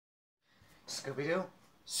Scooby-Doo?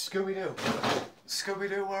 Scooby-Doo!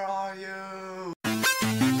 Scooby-Doo, where are you?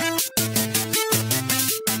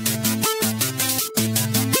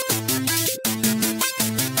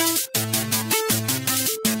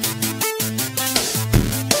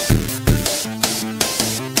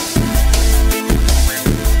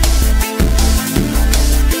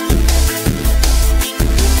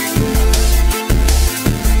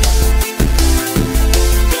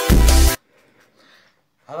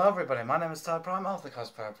 Hello everybody, my name is Todd Prime of the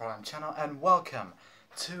Cosplayer Prime channel, and welcome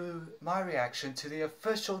to my reaction to the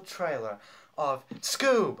official trailer of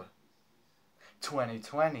SCOOB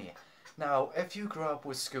 2020. Now, if you grew up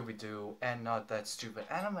with Scooby-Doo and not that stupid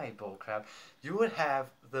anime bullcrap, you would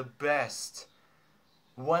have the best,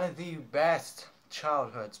 one of the best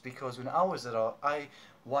childhoods, because when I was little, I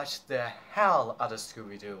watched the hell out of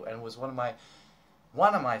Scooby-Doo, and it was one of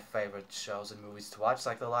my favorite shows and movies to watch,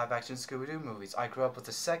 like the live-action Scooby-Doo movies. I grew up with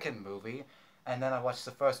the second movie, and then I watched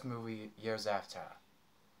the first movie years after.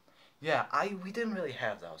 Yeah, we didn't really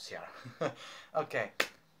have those here. Okay,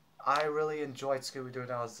 I really enjoyed Scooby-Doo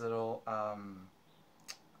when I was little,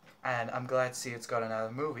 and I'm glad to see it's got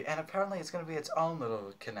another movie. And apparently it's going to be its own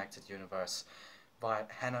little connected universe by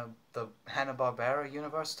the Hanna-Barbera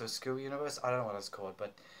universe, the Scooby universe. I don't know what it's called,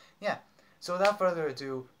 but yeah. So without further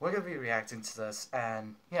ado, we're going to be reacting to this,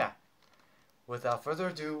 and yeah, without further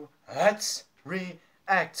ado, let's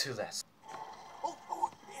react to this. Oh,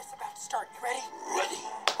 it's about to start. You ready? Ready.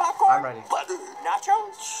 Popcorn? I'm ready. Butter.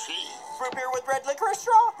 Nachos? Cheese. Fruit beer with red licorice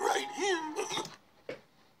straw? Right here.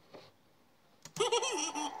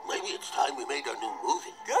 Maybe it's time we made our new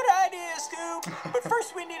movie. Good idea, Scoob. But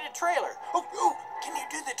first we need a trailer. Oh, can you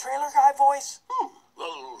do the trailer guy voice?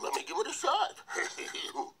 Well, let me give it a shot.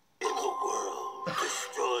 In a world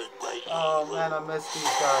destroyed by evil. Oh man, I miss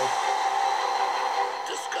these guys.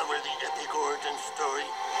 Discover the epic origin story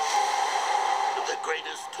of the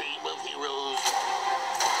greatest team of heroes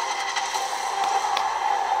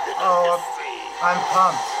in the history I'm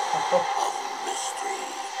pumped. of mystery.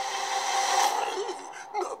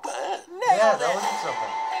 Not bad. Yeah, that wasn't so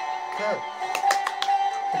bad. Good.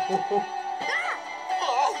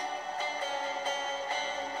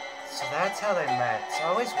 So that's how they met. So I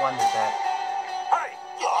always wondered that. Hey!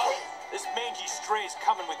 This mangy stray's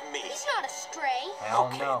coming with me. He's not a stray. Hell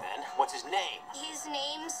Okay, no. then. What's his name? His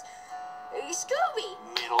name's Scooby.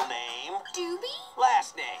 Middle name? Dooby?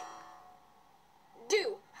 Last name?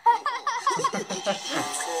 Doo.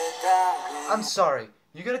 I'm sorry.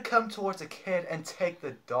 You're gonna come towards a kid and take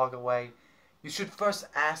the dog away? You should first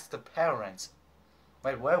ask the parents.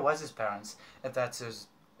 Wait, where was his parents? If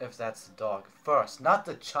that's the dog first, not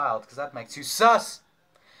the child, because that makes you sus.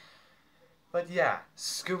 But yeah,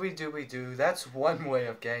 Scooby-Dooby-Doo, that's one way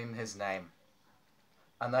of getting his name.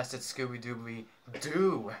 Unless it's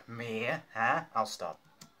Scooby-Dooby-Doo me, huh? I'll stop.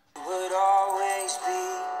 Aww,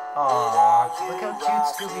 look how cute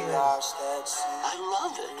Scooby is. I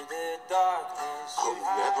love it. I'll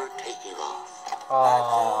never take it off.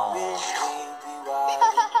 Aww.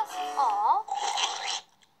 Aw.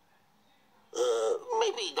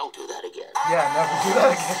 Maybe don't do that again. Yeah, never do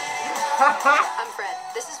that again. I'm Fred.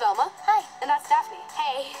 This is Velma. Hi. And that's Daphne.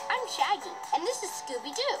 Hey, I'm Shaggy, and this is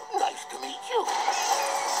Scooby-Doo. Nice to meet you.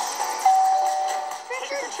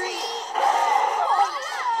 Trick or treat.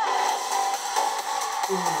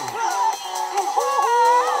 It's cool.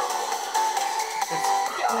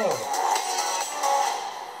 Whoa.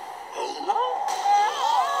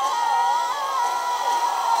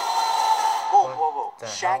 the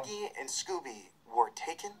hell? Shaggy and Scooby were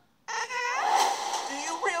taken? Do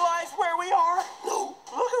you realize where we are? No.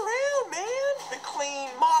 Look around, man. The clean,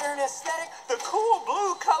 modern aesthetic, the cool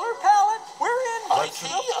blue color palette. We're in IKEA.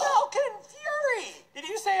 the Falcon Fury. Did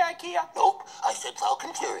you say IKEA? Nope. I said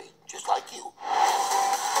Falcon Fury, just like you.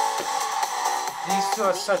 These two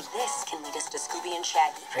are such Maybe this can lead us to Scooby and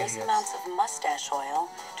Shaggy. Trace idiots. amounts of mustache oil,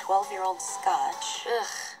 12-year-old scotch. Ugh,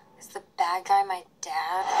 is the bad guy my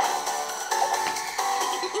dad?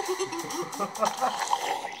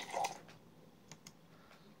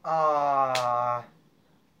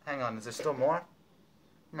 Hang on, is there still more?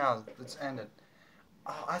 No, it's ended.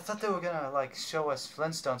 Oh, I thought they were gonna like show us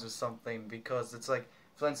Flintstones or something, because it's like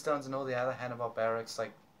Flintstones and all the other Hanna-Barbera,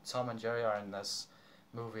 like Tom and Jerry, are in this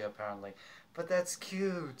movie apparently. But that's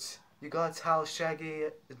cute. You got how Shaggy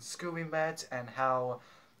and Scooby met, and how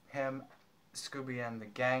Scooby and the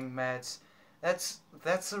gang met. That's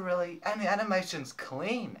a really, and the animation's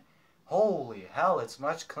clean. Holy hell, it's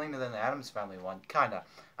much cleaner than the Addams Family one, kinda.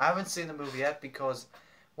 I haven't seen the movie yet because,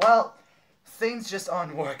 well, things just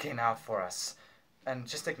aren't working out for us. And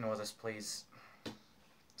just ignore this, please.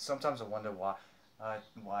 Sometimes I wonder why.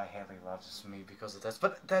 Why Haley loves me because of this,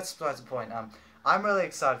 but that's the point. I'm really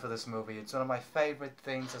excited for this movie. It's one of my favorite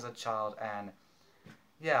things as a child, and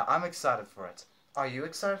yeah, I'm excited for it. Are you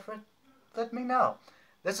excited for it? Let me know.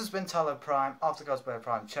 This has been Tyler Prime of the Cosplay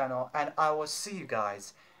Prime channel, and I will see you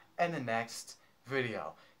guys in the next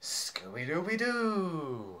video.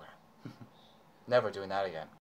 Scooby-Dooby-Doo! Never doing that again.